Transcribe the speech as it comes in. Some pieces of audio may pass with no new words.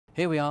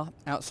Here we are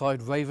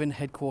outside Raven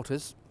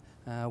headquarters.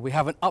 We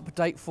have an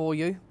update for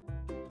you.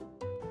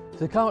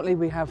 So currently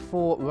we have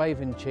 4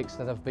 Raven chicks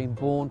that have been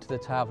born to the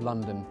Tower of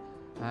London,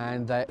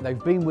 and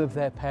they've been with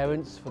their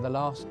parents for the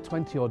last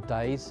 20 odd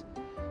days,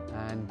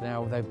 and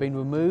now they've been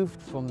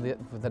removed from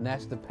the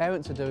nest. The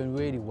parents are doing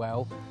really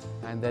well,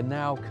 and they're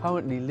now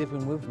currently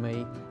living with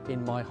me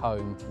in my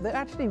home. They're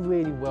actually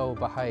really well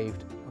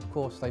behaved. Of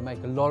course, they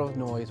make a lot of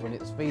noise when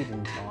it's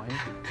feeding time.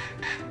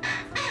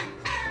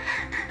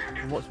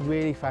 And what's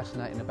really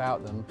fascinating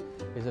about them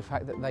is the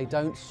fact that they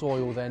don't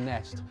soil their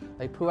nest.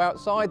 They poo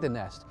outside the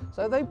nest.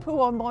 So they poo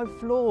on my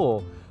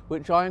floor,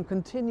 which I am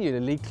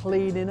continually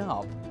cleaning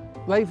up.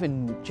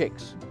 Raven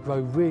chicks grow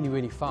really,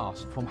 really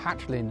fast. From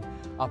hatchling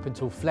up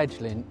until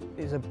fledgling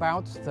is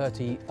about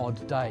 30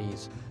 odd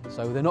days.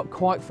 So they're not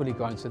quite fully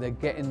grown, so they're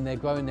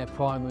growing their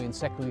primary and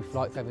secondary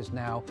flight feathers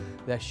now.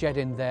 They're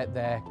shedding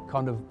their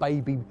kind of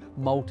baby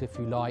molt, if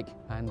you like,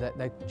 and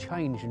they're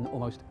changing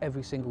almost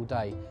every single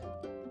day.